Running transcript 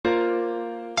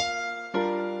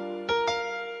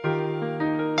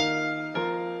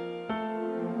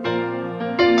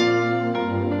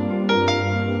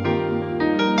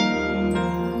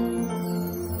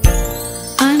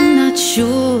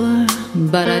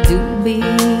but I do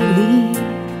believe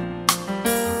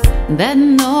that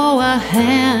Noah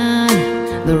had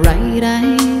the right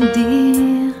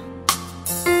idea.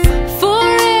 For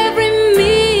every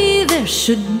me there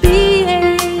should be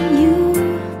a you.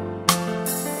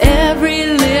 Every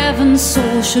living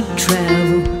soul should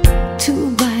travel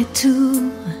 2 by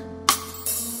 2.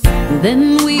 Then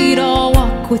we'd all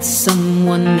walk with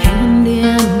someone hand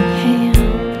in hand,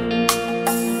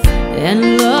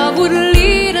 and love would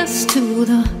lead us to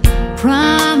the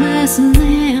promised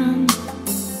land.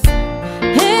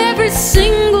 Every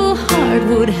single heart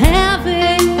would have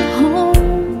a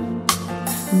home.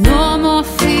 No more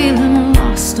feeling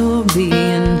lost or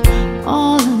being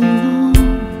all alone.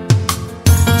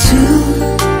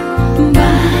 2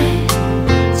 by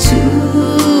 2,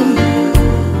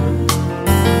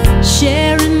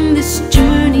 sharing this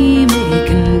journey,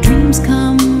 making dreams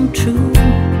come true.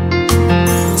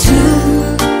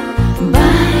 2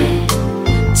 by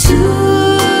 2,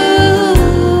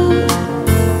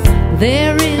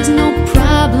 there is no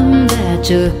problem that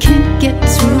you can't get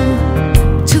through.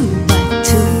 2 by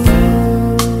 2.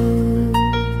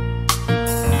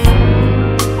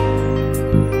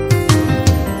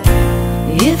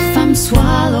 If I'm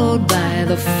swallowed by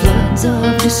the floods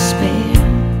of despair,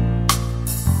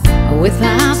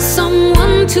 without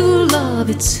someone to love,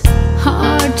 it's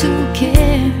hard to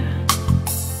care.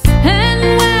 And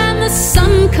when the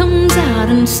sun comes out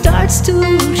and starts to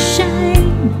shine,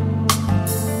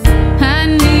 I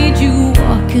need you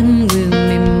walking with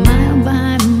me mile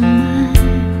by mile.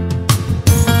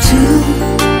 2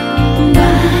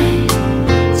 by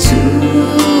 2,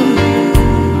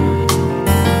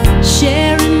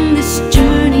 sharing this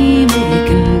journey,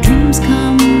 making dreams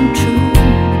come true.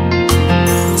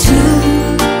 2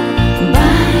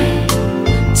 by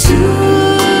 2,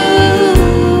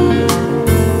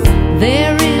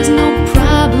 there is no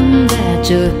problem that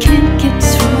you can't